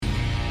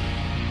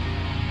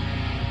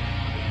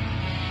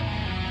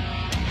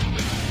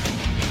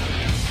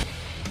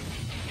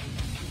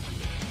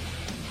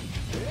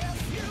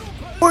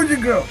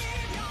and girls,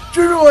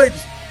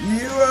 journalists,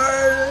 you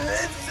are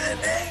listening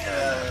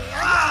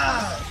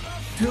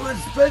to a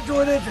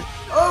special edition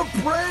of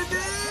Brand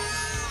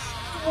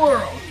New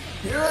World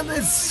here on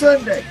this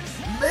Sunday,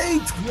 May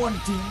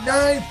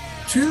 29th,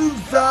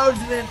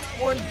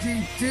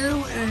 2022. It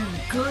is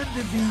good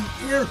to be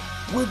here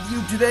with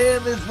you today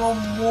on this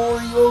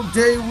Memorial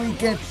Day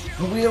weekend,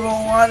 and we have a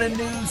lot of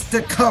news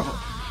to cover.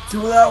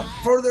 So without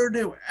further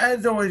ado,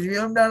 as always, if you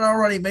haven't done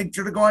already, make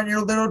sure to go on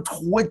your little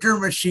Twitter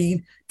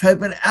machine,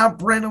 type in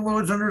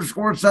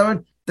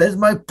 @BrandonLewis_7. That's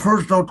my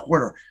personal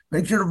Twitter.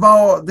 Make sure to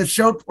follow the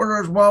show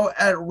Twitter as well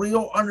at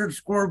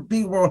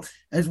 @real_BWorld,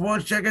 as well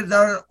as check us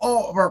out on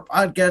all of our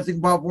podcasting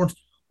platforms,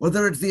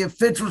 whether it's the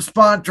official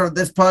sponsor of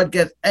this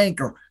podcast,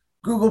 Anchor,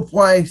 Google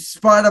Play,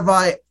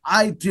 Spotify,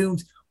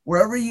 iTunes,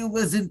 wherever you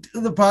listen to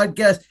the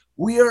podcast.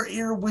 We are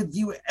here with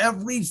you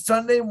every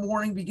Sunday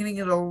morning beginning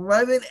at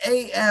 11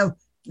 a.m.,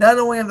 not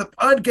only on the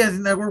podcasting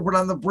network, but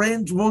on the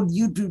Brand's World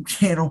YouTube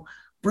channel,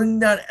 bringing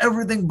down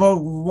everything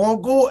both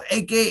local,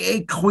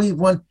 aka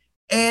Cleveland,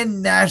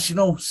 and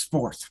national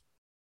sports.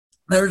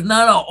 There's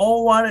not a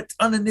whole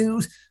ton of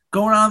news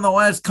going on the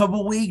last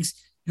couple weeks.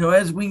 You know,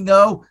 as we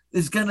know,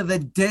 it's kind of the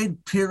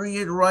dead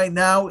period right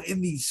now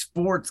in the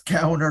sports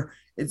calendar.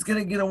 It's going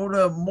to get a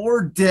little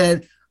more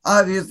dead,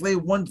 obviously,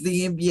 once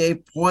the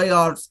NBA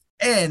playoffs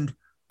end.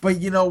 But,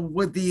 you know,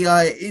 with the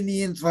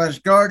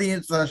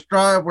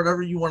Indians/Guardians/Tribe,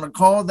 whatever you want to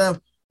call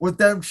them, with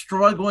them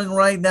struggling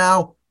right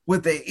now,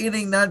 with the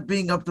hitting not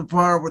being up to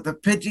par, with the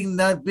pitching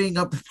not being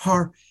up to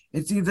par,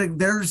 it seems like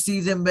their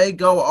season may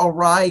go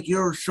awry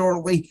here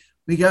shortly.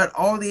 We got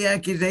all the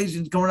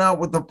accusations going out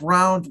with the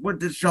Browns, with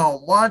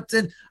Deshaun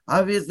Watson.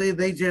 Obviously,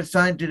 they just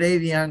signed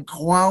Jadeveon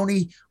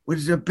Clowney, which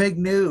is a big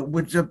news.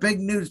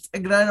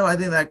 And I know I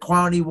think that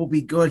Clowney will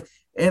be good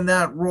in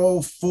that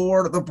role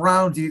for the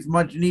Browns. He's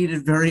much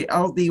needed, very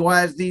healthy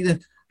last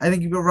season. I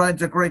think he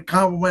provides a great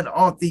compliment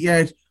off the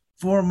edge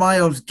for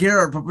Myles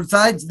Garrett. But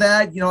besides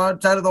that, you know,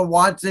 outside of the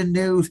Watson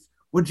news,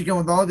 which again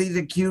with all these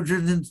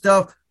accusers and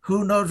stuff,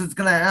 who knows what's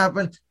going to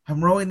happen?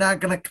 I'm really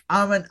not going to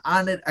comment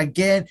on it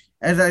again.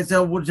 As I said,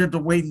 we'll just have to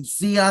wait and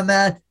see on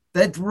that.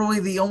 That's really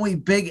the only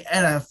big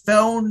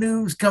NFL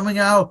news coming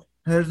out.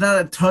 There's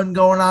not a ton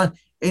going on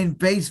in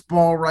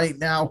baseball right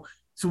now.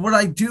 So what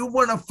I do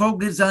want to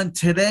focus on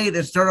today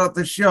to start off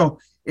the show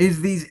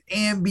is these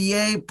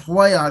NBA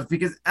playoffs,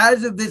 because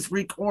as of this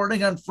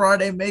recording on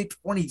Friday, May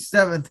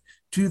 27th,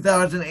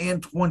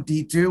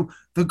 2022,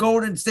 the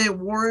Golden State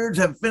Warriors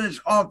have finished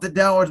off the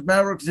Dallas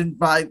Mavericks in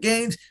 5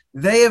 games.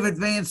 They have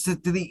advanced to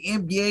the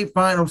NBA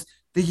Finals.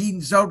 The Heat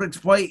and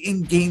Celtics play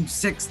in Game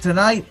 6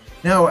 tonight.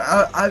 Now,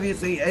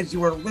 obviously, as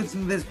you are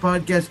listening to this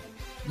podcast,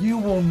 you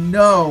will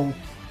know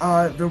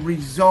the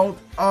result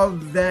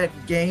of that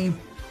game.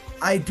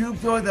 I do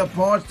feel like that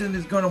Boston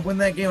is going to win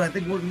that game. I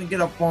think we're going to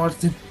get a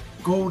Boston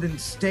Golden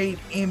State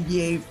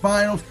NBA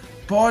Finals.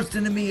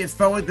 Boston, to me, has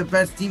felt like the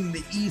best team in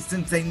the East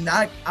since they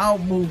knocked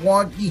out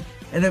Milwaukee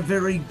in a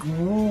very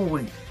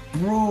grueling,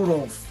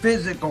 brutal,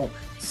 physical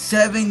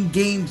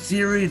 7-game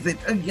series that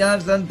took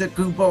Giannis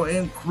Antetokounmpo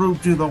and crew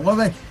to the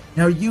limit.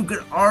 Now, you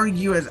could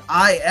argue, as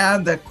I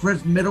am, that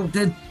Chris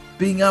Middleton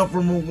being out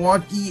for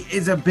Milwaukee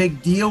is a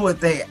big deal.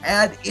 If they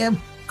add him,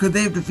 could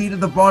they have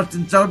defeated the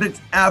Boston Celtics?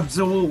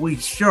 Absolutely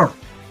sure.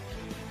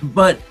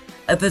 But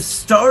at the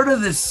start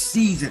of the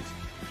season,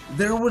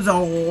 there was a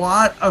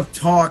lot of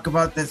talk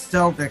about the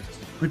Celtics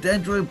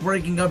potentially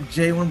breaking up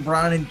Jaylen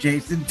Brown and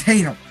Jason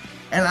Tatum.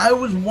 And I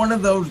was one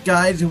of those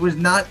guys who was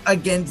not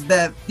against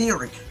that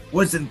theory.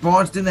 Listen,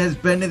 Boston has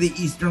been to the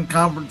Eastern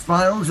Conference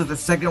Finals of the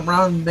second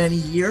round in many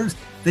years.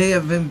 They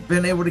haven't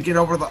been able to get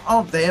over the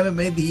hump. They haven't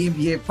made the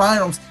NBA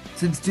Finals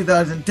since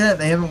 2010.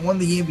 They haven't won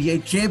the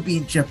NBA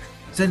championship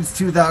since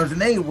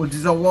 2008, which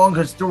is a long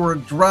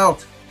historic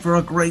drought for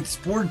a great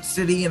sports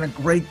city and a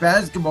great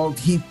basketball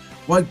team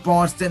like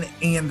Boston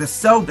and the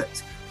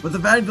Celtics. But the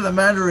fact of the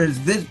matter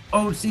is, this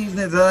postseason,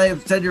 as I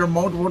have said here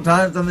multiple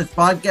times on this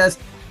podcast,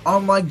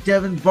 unlike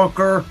Devin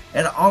Booker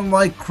and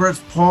unlike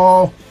Chris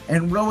Paul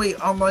and really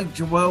unlike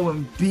Joel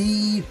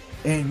Embiid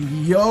and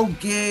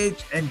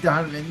Jokic and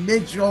Donovan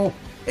Mitchell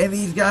and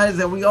these guys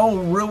that we all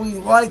really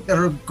like that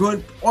are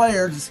good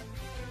players,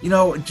 you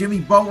know, Jimmy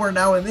Butler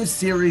now in this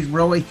series,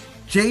 really,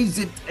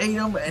 Jason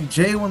Tatum and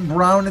Jaylen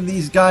Brown and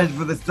these guys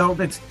for the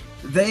Celtics,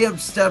 they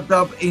have stepped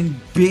up in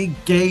big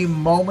game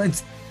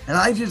moments. And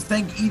I just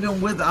think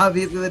even with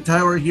obviously the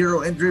Tyler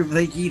Hero injury, if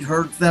the Heat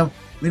hurts them,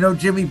 we know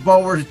Jimmy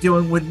Butler's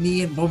dealing with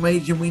knee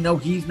inflammation. We know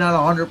he's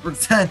not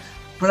 100%.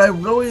 But I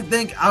really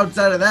think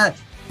outside of that,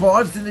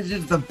 Boston is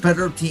just the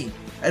better team.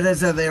 As I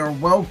said, they are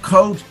well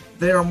coached.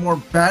 They are more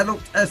battle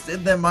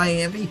tested than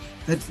Miami.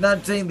 That's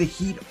not saying the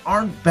Heat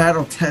aren't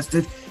battle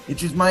tested.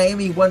 It's just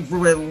Miami went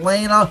through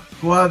Atlanta,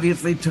 who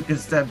obviously took a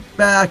step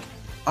back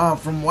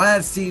from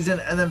last season,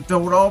 and then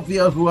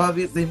Philadelphia, who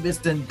obviously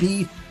missed and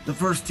beat the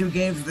first 2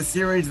 games of the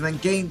series, and then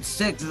Game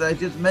 6, as I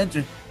just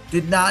mentioned,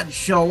 did not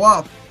show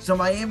up. So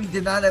Miami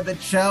did not have the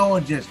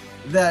challenges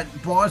that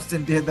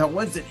Boston did. That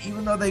wasn't,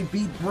 even though they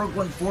beat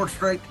Brooklyn 4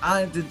 straight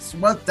times and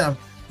swept them,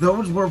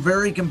 those were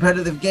very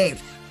competitive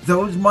games.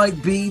 Those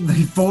might be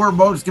the 4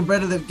 most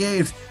competitive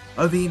games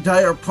of the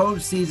entire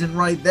postseason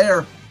right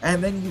there.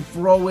 And then you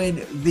throw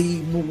in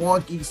the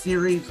Milwaukee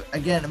series,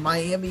 again,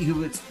 Miami,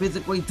 who is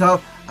physically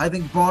tough. I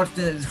think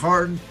Boston is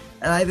hardened,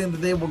 and I think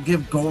that they will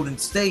give Golden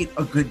State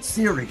a good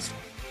series.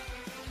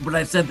 But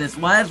I said this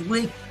last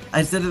week.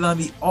 I said it on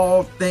the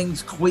All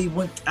Things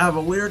Cleveland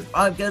Cavaliers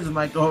podcast with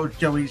my co-host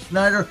Joey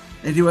Schneider.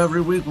 They do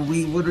every week where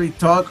we literally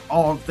talk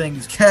all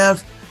things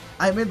Cavs.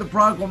 I made the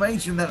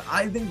proclamation that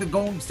I think the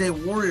Golden State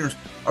Warriors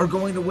are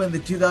going to win the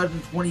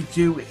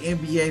 2022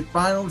 NBA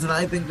Finals, and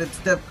I think that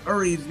Steph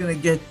Curry is going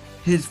to get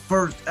his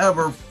first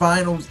ever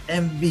Finals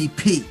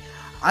MVP.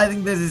 I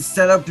think this is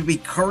set up to be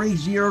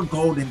Curry's year,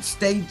 Golden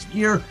State's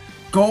year.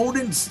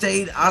 Golden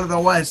State, out of the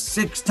last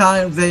 6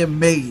 times they have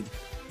made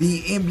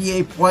the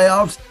NBA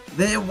playoffs,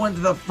 they went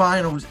to the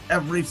finals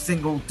every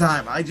single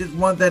time. I just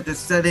want that to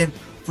set in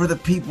for the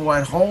people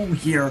at home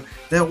here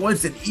that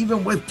listen,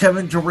 even with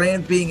Kevin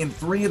Durant being in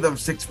 3 of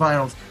those 6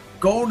 finals,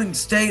 Golden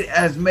State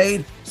has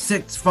made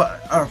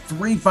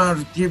 3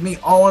 finals,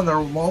 all on their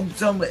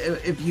lonesome,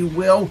 if you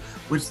will,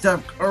 with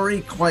Steph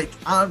Curry, Klay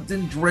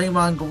Thompson,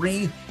 Draymond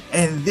Green,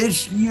 and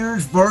this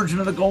year's version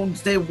of the Golden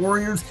State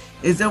Warriors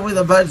is definitely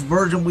the best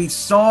version we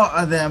saw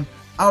of them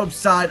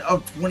outside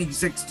of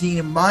 2016,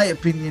 in my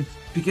opinion,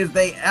 because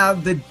they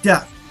have the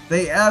depth.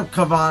 They have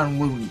Kevon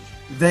Looney.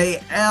 They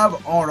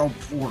have Otto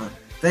Porter.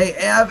 They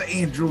have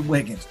Andrew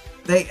Wiggins.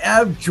 They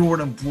have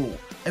Jordan Poole.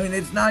 I mean,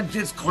 it's not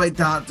just Klay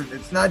Thompson.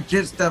 It's not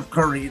just Steph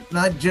Curry. It's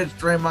not just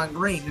Draymond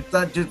Green. It's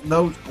not just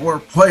those 4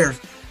 players.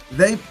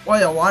 They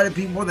play a lot of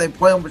people. They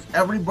play almost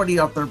everybody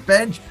off their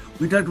bench.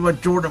 We talked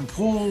about Jordan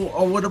Poole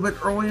a little bit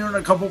earlier in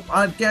a couple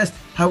podcasts,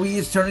 how he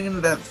is turning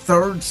into that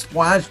 3rd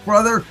Splash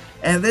brother.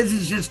 And this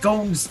is just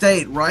Golden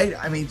State, right?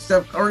 I mean,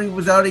 Steph Curry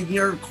was out a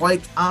year.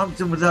 Klay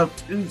Thompson was out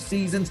 2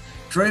 seasons.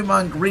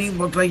 Draymond Green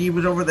looked like he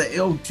was over the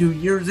hill 2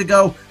 years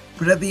ago.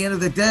 But at the end of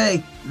the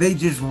day, they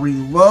just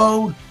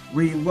reload,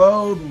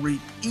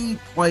 repeat,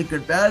 play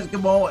good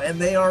basketball,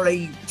 and they are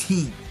a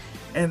team.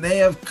 And they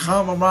have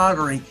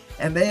camaraderie.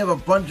 And they have a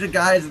bunch of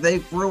guys that they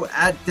threw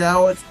at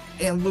Dallas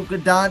and Luka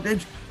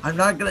Doncic. I'm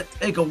not going to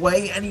take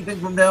away anything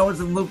from Dallas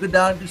and Luka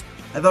Doncic.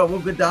 I thought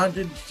Luka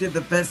Doncic did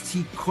the best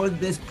he could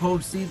this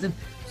postseason,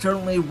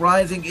 certainly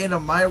rising into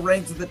my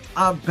ranks of the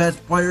top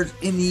best players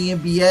in the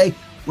NBA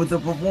with the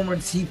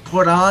performance he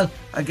put on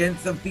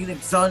against the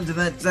Phoenix Suns in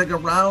that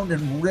 2nd round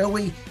and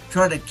really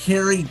try to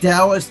carry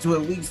Dallas to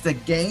at least a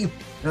game.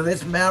 Now,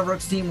 this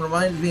Mavericks team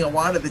reminds me a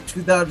lot of the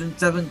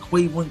 2007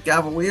 Cleveland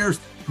Cavaliers,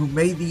 who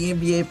made the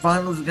NBA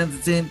Finals against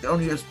the San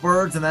Antonio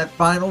Spurs, and that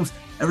Finals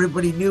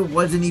everybody knew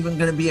wasn't even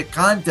going to be a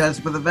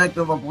contest, but the fact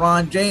that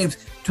LeBron James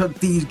took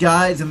these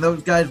guys and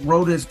those guys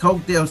rode his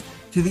coattails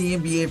to the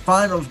NBA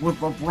Finals with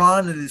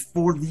LeBron in his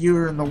 4th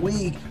year in the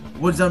league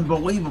was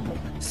unbelievable.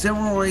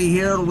 Similarly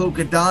here,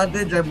 Luka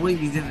Doncic, I believe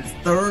he's in his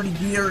 3rd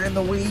year in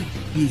the league.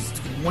 He's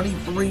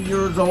 23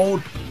 years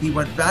old. He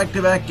went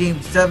back-to-back Game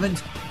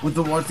 7s with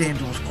the Los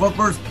Angeles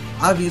Clippers.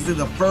 Obviously,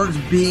 the first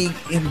being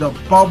in the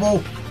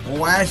bubble,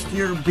 last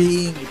year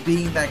being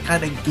that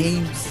kind of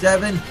Game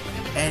 7,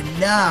 and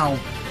now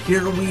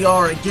here we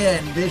are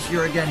again. This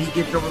year again, he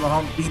gets over the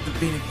hump, beat the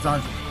Phoenix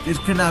Suns. This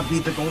could not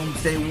beat the Golden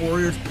State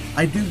Warriors.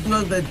 I do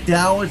feel that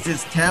Dallas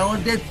is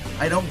talented.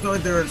 I don't feel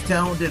like they're as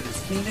talented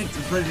as Phoenix,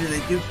 especially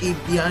they do keep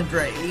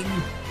DeAndre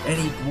Ayton,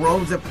 and he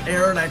grows up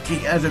there and actually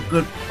has a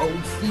good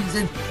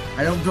postseason.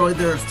 I don't feel like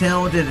they're as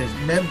talented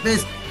as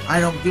Memphis. I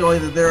don't feel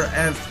like that they're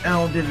as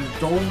talented as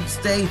Golden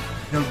State.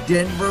 You know,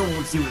 Denver,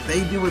 we'll see what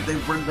they do if they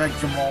bring back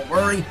Jamal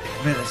Murray.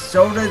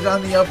 Minnesota's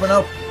on the up and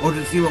up. We'll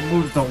just see what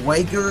moves the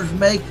Lakers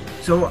make.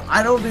 So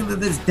I don't think that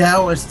this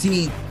Dallas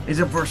team is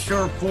a for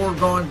sure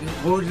foregone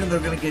conclusion. They're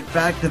going to get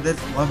back to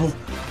this level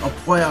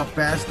of playoff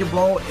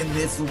basketball in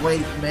this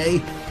late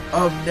May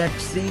of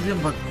next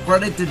season. But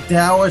credit to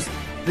Dallas.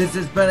 This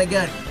has been,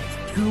 again,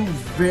 2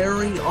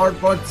 very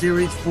hard-fought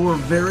series, 4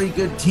 very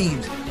good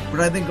teams. But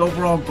I think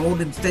overall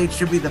Golden State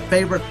should be the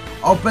favorite.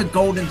 I'll pick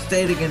Golden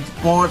State against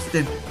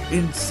Boston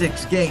in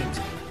 6 games.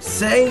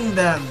 Saying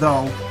that,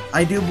 though,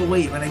 I do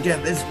believe, and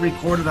again, this is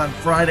recorded on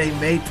Friday,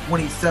 May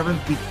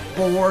 27th,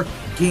 before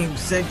Game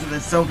 6 of the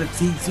Celtics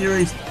Heat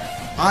series.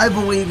 I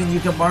believe, and you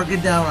can mark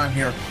it down on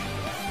here,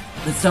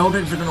 the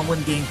Celtics are going to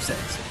win Game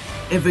 6.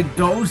 If it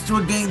goes to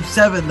a Game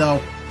 7,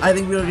 though, I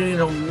think we're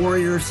getting a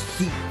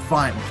Warriors-Heat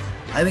final.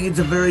 I think it's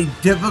a very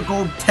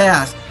difficult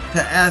task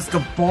to ask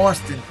a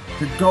Boston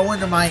to go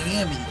into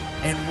Miami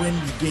and win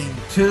Game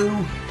 2,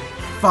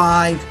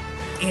 5,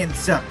 and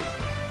 7.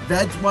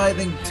 That's why I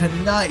think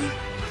tonight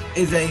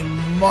is a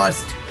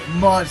must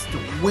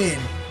win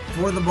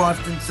for the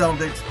Boston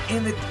Celtics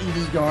in the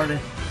TD Garden.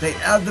 They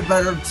have the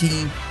better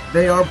team.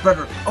 They are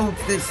better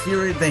coached this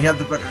series. They have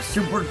the better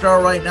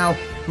superstar right now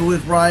who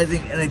is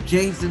rising. And a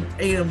Jason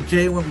Tatum,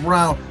 Jaylen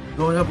Brown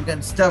going up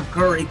against Steph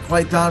Curry,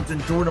 Klay Thompson,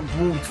 Jordan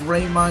Poole,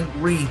 Draymond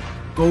Green.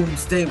 Golden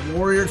State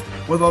Warriors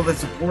with all the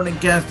supporting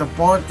cast of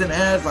Boston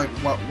has, like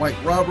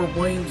Robert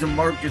Williams and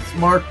Marcus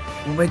Smart,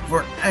 will make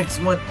for an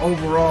excellent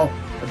overall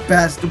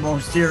basketball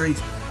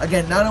series.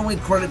 Again, not only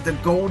credit to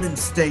Golden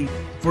State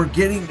for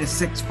getting to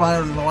 6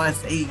 finals in the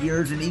last 8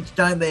 years, and each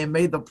time they have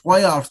made the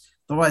playoffs,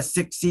 the last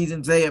 6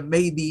 seasons, they have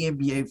made the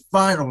NBA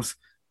Finals,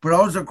 but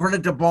also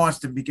credit to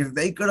Boston because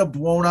they could have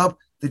blown up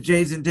the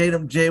Jason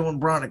Tatum, Jaylen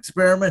Brown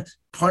experiment.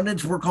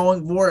 Pundits were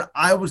calling for it.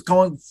 I was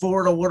calling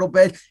for it a little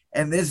bit.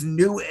 And this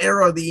new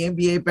era of the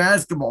NBA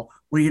basketball,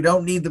 where you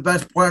don't need the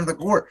best player on the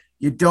court,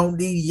 you don't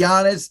need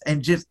Giannis,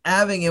 and just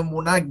having him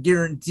will not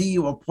guarantee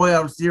you a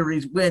playoff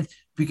series win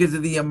because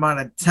of the amount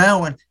of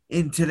talent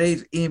in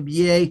today's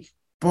NBA.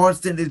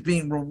 Boston is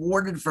being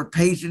rewarded for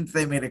patience.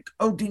 They made a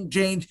coaching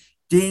change.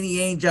 Danny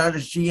Ainge out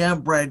of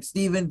GM, Brad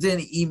Stevenson,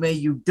 Ime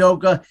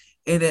Udoka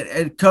in it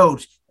as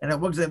coach. And it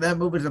looks like that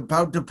move is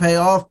about to pay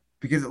off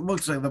because it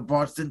looks like the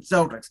Boston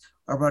Celtics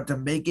are about to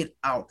make it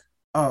out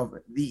of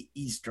the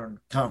Eastern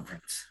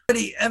Conference.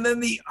 And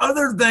then the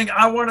other thing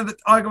I wanted to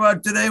talk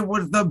about today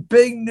was the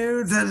big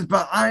news that is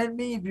behind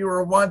me. If you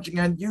were watching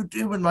on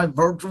YouTube in my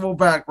virtual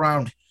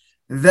background,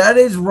 that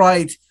is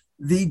right.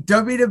 The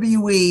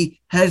WWE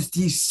has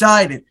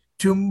decided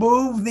to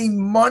move the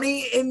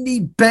Money in the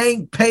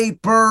Bank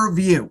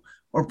pay-per-view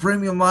or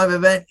premium live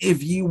event,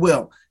 if you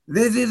will.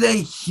 This is a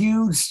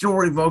huge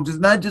story, folks. It's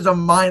not just a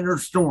minor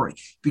story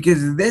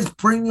because this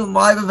premium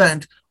live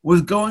event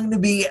was going to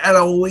be at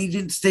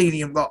Allegiant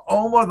Stadium, the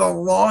home of the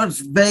Las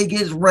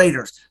Vegas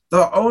Raiders,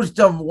 the host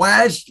of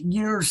last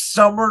year's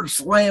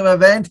SummerSlam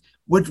event,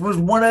 which was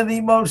one of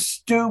the most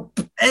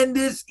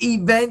stupendous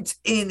events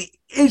in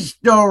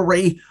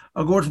history.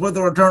 Of course, with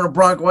the return of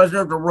Brock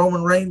Lesnar after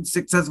Roman Reigns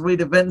successfully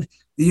defend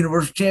the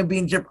Universal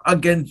Championship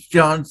against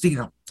John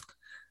Cena.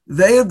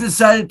 They have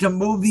decided to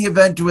move the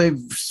event to a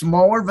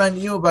smaller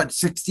venue, about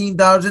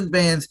 16,000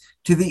 fans,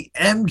 to the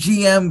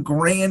MGM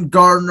Grand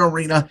Garden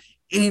Arena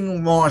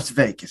in Las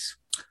Vegas.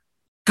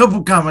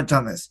 Couple comments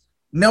on this.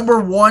 Number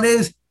one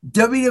is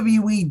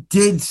WWE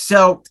did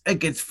sell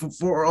tickets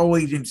for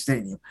Allegiant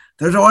Stadium.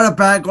 There's a lot of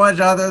backlash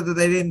out there that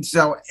they didn't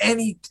sell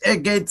any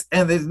tickets,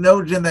 and this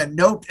notion that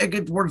no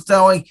tickets were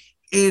selling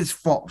is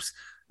false.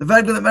 The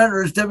fact of the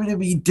matter is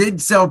WWE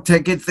did sell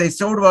tickets. They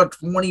sold about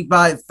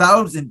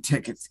 25,000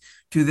 tickets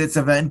to this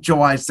event,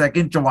 July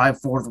 2nd, July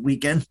 4th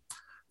weekend.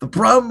 The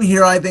problem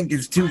here, I think,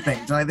 is two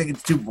things, and I think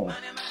it's twofold.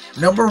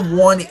 Number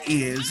one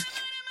is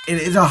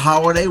it is a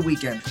holiday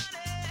weekend.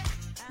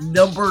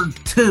 Number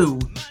two,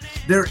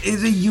 there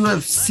is a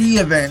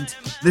UFC event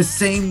the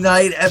same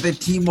night at the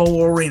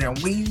T-Mobile Arena.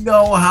 We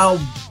know how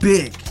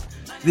big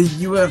the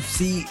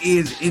UFC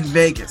is in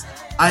Vegas.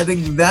 I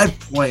think that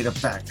played a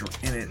factor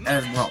in it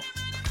as well.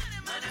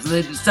 So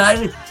they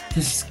decided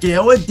to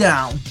scale it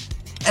down,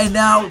 and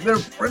now they're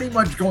pretty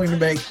much going to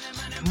make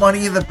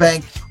Money in the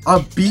Bank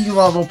a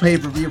B-level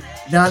pay-per-view,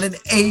 not an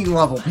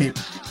A-level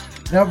pay-per-view.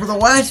 Now, for the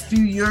last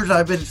few years,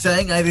 I've been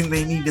saying I think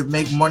they need to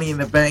make Money in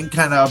the Bank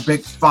kind of a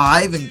big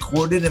five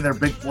included in their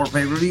big four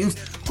pay-per-views,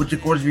 which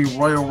of course would be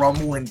Royal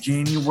Rumble in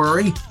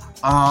January,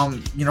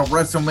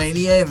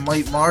 WrestleMania in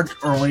late March,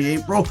 early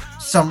April,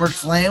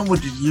 SummerSlam,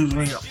 which is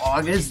usually in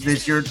August.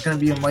 This year it's going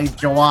to be in late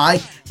July,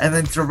 and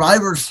then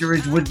Survivor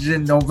Series, which is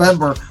in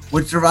November,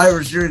 which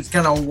Survivor Series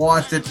kind of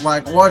lost its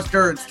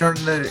lackluster. It's turned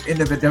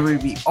into the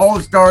WWE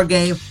All-Star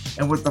Game,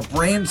 and with the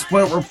brand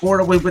split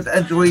reportedly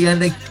potentially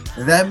ending,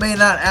 that may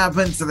not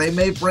happen, so they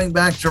may bring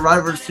back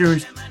Survivor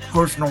Series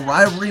personal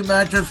rivalry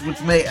matches,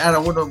 which may add a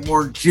little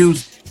more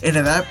juice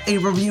into that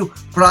pay-per-view.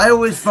 But I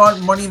always thought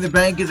Money in the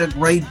Bank is a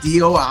great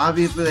deal.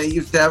 Obviously, they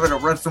used to have it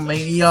at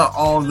WrestleMania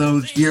all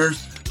those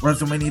years.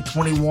 WrestleMania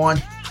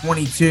 21,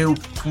 22,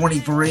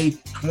 23,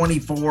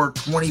 24,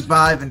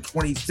 25, and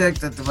 26.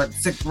 That's about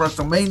 6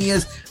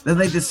 WrestleManias. Then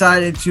they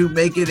decided to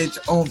make it its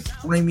own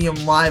premium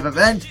live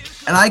event.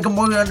 And I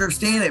completely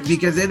understand it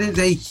because it is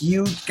a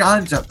huge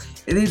concept.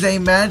 It is a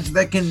match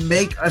that can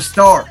make a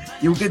star.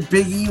 You get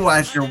Big E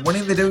last year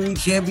winning the WWE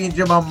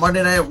Championship on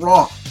Monday Night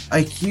Raw. A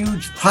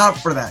huge pop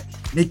for that.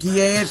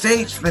 Nikki ASH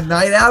the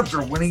night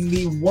after winning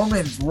the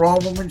Raw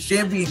Women's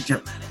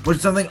Championship was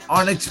something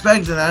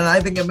unexpected, and I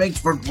think it makes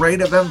for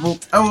great eventful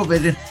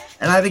television,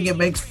 and I think it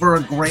makes for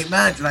a great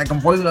match, and I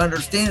completely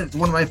understand it's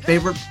one of my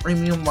favorite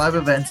premium live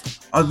events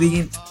of the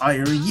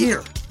entire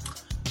year.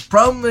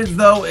 Problem is,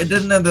 though, it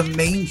doesn't have the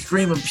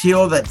mainstream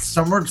appeal that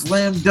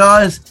SummerSlam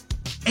does,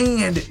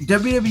 and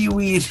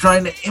WWE is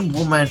trying to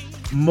implement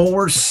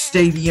more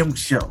stadium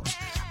shows.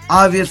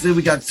 Obviously,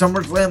 we got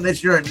SummerSlam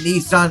this year at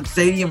Nissan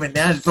Stadium in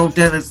Nashville,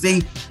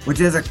 Tennessee, which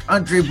is a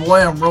country boy.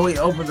 I'm really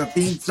hoping the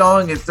theme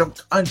song is some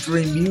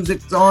country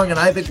music song, and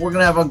I think we're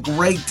going to have a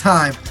great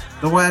time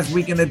the last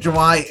weekend of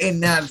July in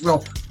Nashville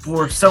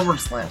for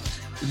SummerSlam.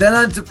 Then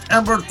on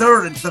September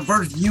 3rd, it's the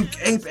first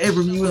UK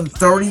pay-per-view in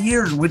 30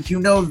 years, which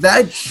you know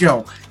that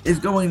show is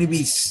going to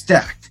be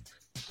stacked,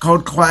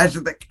 called Clash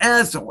at the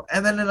Castle.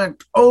 And then in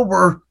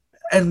October,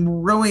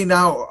 and really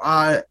now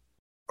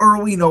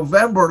early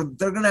November,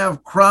 they're going to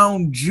have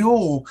Crown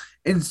Jewel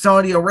in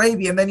Saudi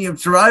Arabia, and then you have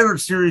Survivor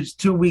Series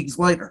 2 weeks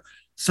later.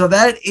 So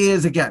that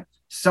is, again,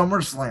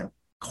 SummerSlam,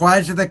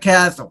 Clash at the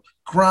Castle,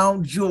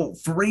 crown jewel,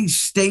 3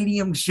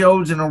 stadium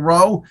shows in a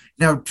row.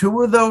 Now,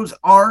 2 of those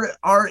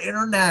are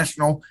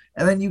international,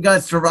 and then you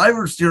got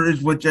Survivor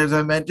Series, which, as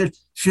I mentioned,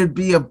 should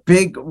be a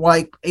big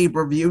like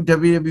pay-per-view.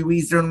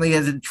 WWE certainly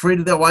hasn't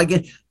treated it like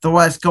it the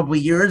last couple of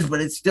years,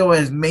 but it still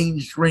has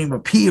mainstream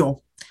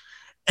appeal.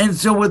 And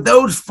so with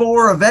those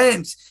 4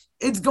 events,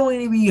 it's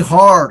going to be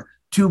hard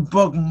to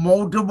book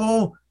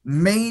multiple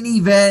main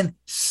event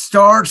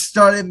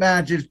star-studded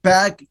matches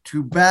back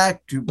to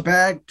back to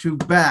back to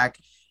back.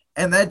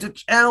 And that's a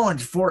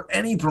challenge for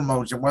any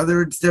promotion,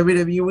 whether it's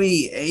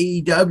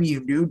WWE,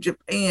 AEW, New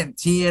Japan,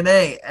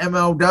 TNA,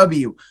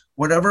 MLW,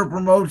 whatever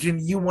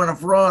promotion you want to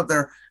throw out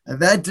there.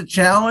 That's a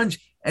challenge.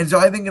 And so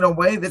I think in a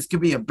way this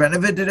could be a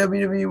benefit to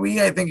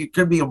WWE. I think it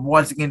could be a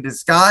blessing in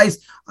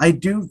disguise. I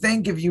do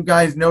think if you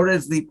guys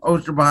notice the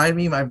poster behind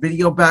me, my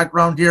video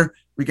background here,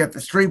 we got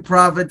the Street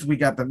Profits, we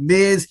got the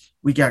Miz,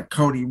 we got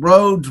Cody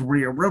Rhodes,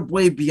 Rhea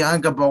Ripley,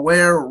 Bianca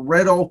Belair,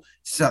 Riddle,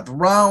 Seth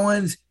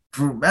Rollins,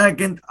 Drew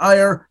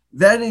McIntyre.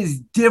 That is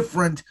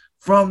different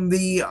from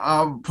the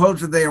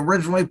poster they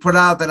originally put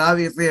out that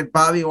obviously had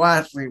Bobby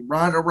Lashley,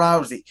 Ronda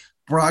Rousey,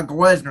 Brock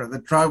Lesnar, the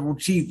Tribal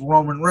Chief,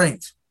 Roman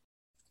Reigns.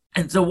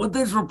 And so with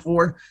this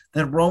report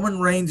that Roman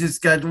Reigns'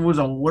 schedule was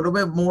a little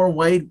bit more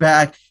laid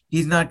back,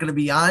 he's not going to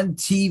be on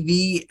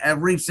TV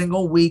every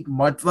single week,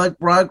 much like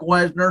Brock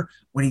Lesnar.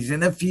 When he's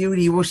in a feud,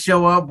 he will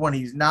show up. When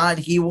he's not,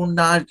 he will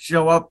not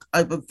show up,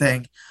 type of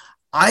thing.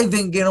 I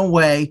think in a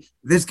way,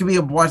 this could be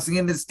a blessing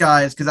in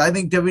disguise because I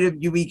think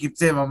WWE could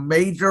save a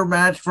major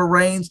match for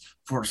Reigns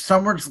for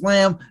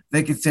SummerSlam.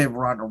 They could save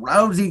Ronda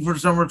Rousey for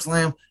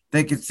SummerSlam.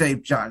 They could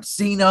save John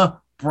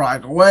Cena,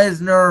 Brock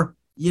Lesnar,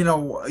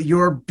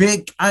 your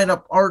big kind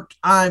of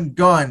part-time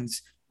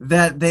guns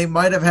that they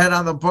might have had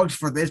on the books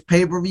for this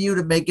pay-per-view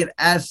to make it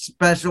as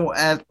special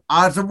as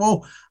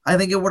possible. I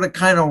think it would have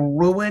kind of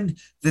ruined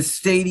the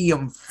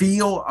stadium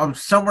feel of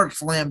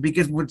SummerSlam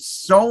because with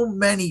so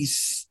many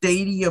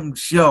stadium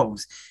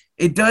shows,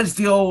 it does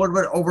feel a little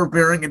bit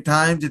overbearing at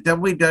times. It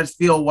definitely does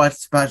feel less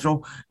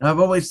special. And I've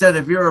always said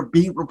if you're a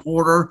beat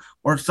reporter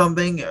or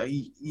something,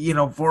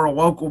 for a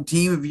local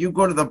team, if you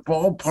go to the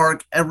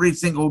ballpark every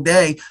single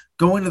day,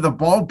 going to the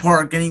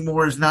ballpark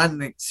anymore is not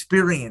an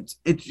experience.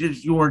 It's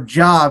just your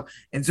job.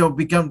 And so it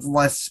becomes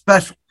less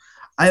special.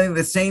 I think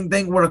the same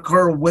thing would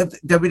occur with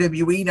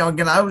WWE. Now,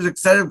 again, I was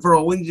excited for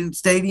Allegiant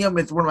Stadium.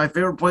 It's one of my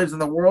favorite places in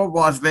the world,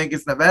 Las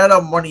Vegas,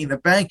 Nevada, Money in the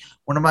Bank,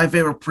 one of my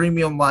favorite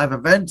premium live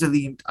events of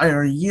the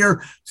entire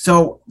year.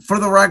 So, for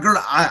the record,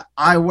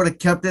 I would have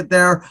kept it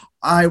there.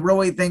 I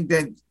really think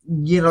that,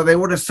 they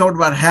would have sold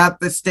about half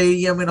the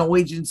stadium in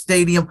Allegiant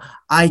Stadium.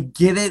 I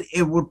get it.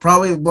 It would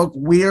probably look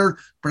weird,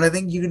 but I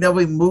think you can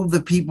definitely move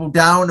the people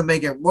down to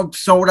make it look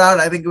sold out.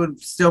 I think it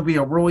would still be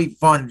a really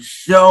fun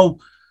show.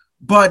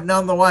 But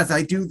nonetheless,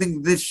 I do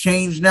think this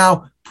change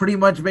now, pretty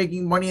much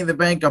making Money in the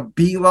Bank a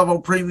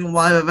B-level premium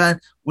live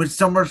event, with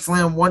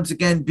SummerSlam once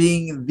again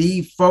being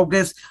the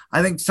focus.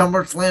 I think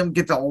SummerSlam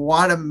gets a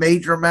lot of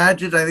major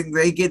matches. I think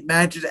they get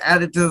matches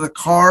added to the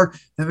card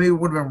that maybe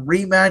would have been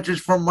rematches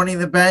from Money in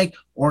the Bank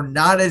or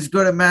not as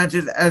good of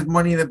matches as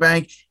Money in the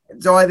Bank.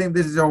 And so I think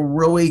this is a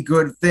really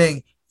good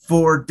thing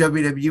for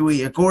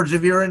WWE. Of course,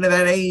 if you're into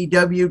that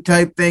AEW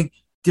type thing,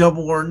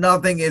 Double or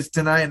Nothing is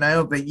tonight, and I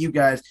hope that you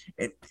guys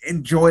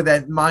enjoy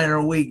that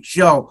minor league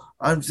show.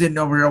 I'm sitting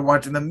over here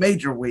watching the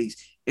major leagues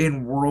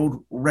in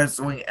World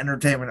Wrestling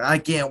Entertainment. I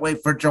can't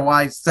wait for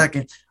July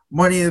 2nd.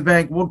 Money in the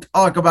Bank. We'll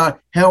talk about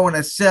Hell in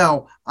a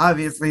Cell.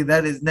 Obviously,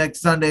 that is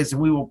next Sunday, so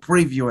we will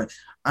preview it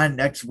on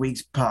next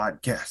week's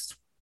podcast.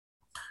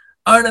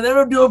 All right, and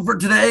that'll do it for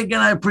today. Again,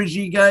 I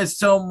appreciate you guys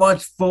so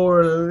much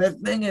for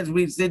listening as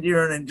we sit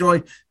here and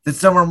enjoy the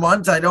summer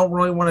months. I don't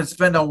really want to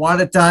spend a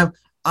lot of time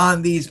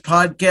on these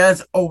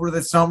podcasts over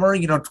the summer,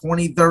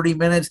 20, 30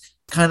 minutes,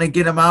 kind of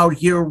get them out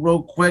here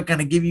real quick, kind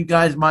of give you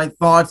guys my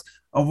thoughts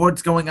of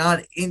what's going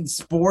on in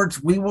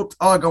sports. We will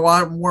talk a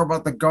lot more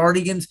about the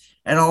Guardians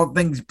and all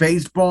things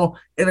baseball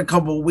in a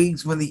couple of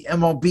weeks when the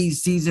MLB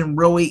season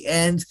really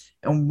ends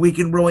and we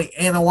can really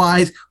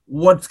analyze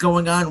what's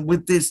going on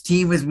with this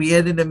team as we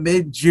head into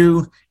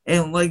mid-June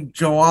and late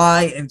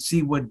July and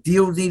see what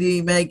deals need to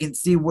be made and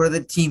see where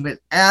the team is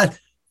at.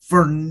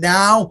 For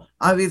now,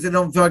 obviously, I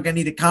don't feel like I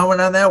need to comment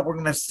on that. We're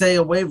going to stay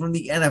away from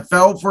the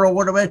NFL for a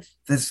little bit.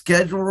 The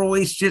schedule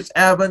release just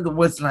happened.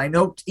 Listen, I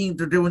know teams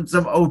are doing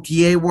some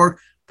OTA work,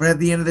 but at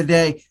the end of the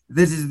day,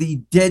 this is the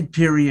dead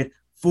period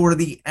for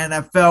the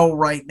NFL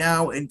right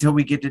now until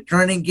we get to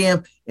training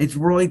camp. It's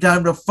really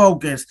time to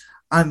focus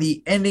on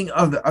the ending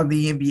of the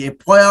NBA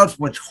playoffs,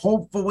 which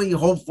hopefully,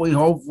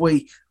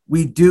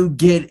 we do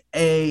get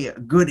a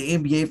good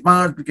NBA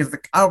finals because the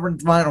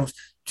conference finals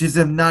just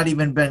have not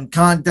even been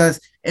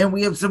contests. And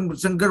we have some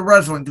good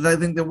wrestling because I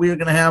think that we are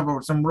going to have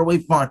some really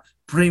fun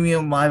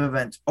premium live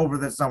events over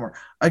the summer.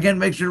 Again,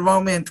 make sure to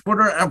follow me on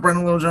Twitter at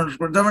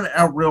BrandonLewis_7,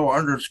 at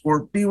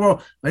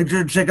Real_B-Roll. Make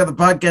sure to check out the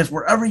podcast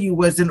wherever you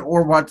listen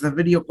or watch the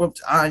video clips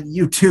on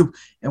YouTube.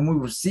 And we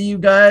will see you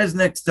guys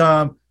next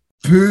time.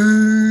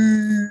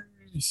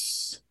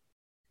 Peace.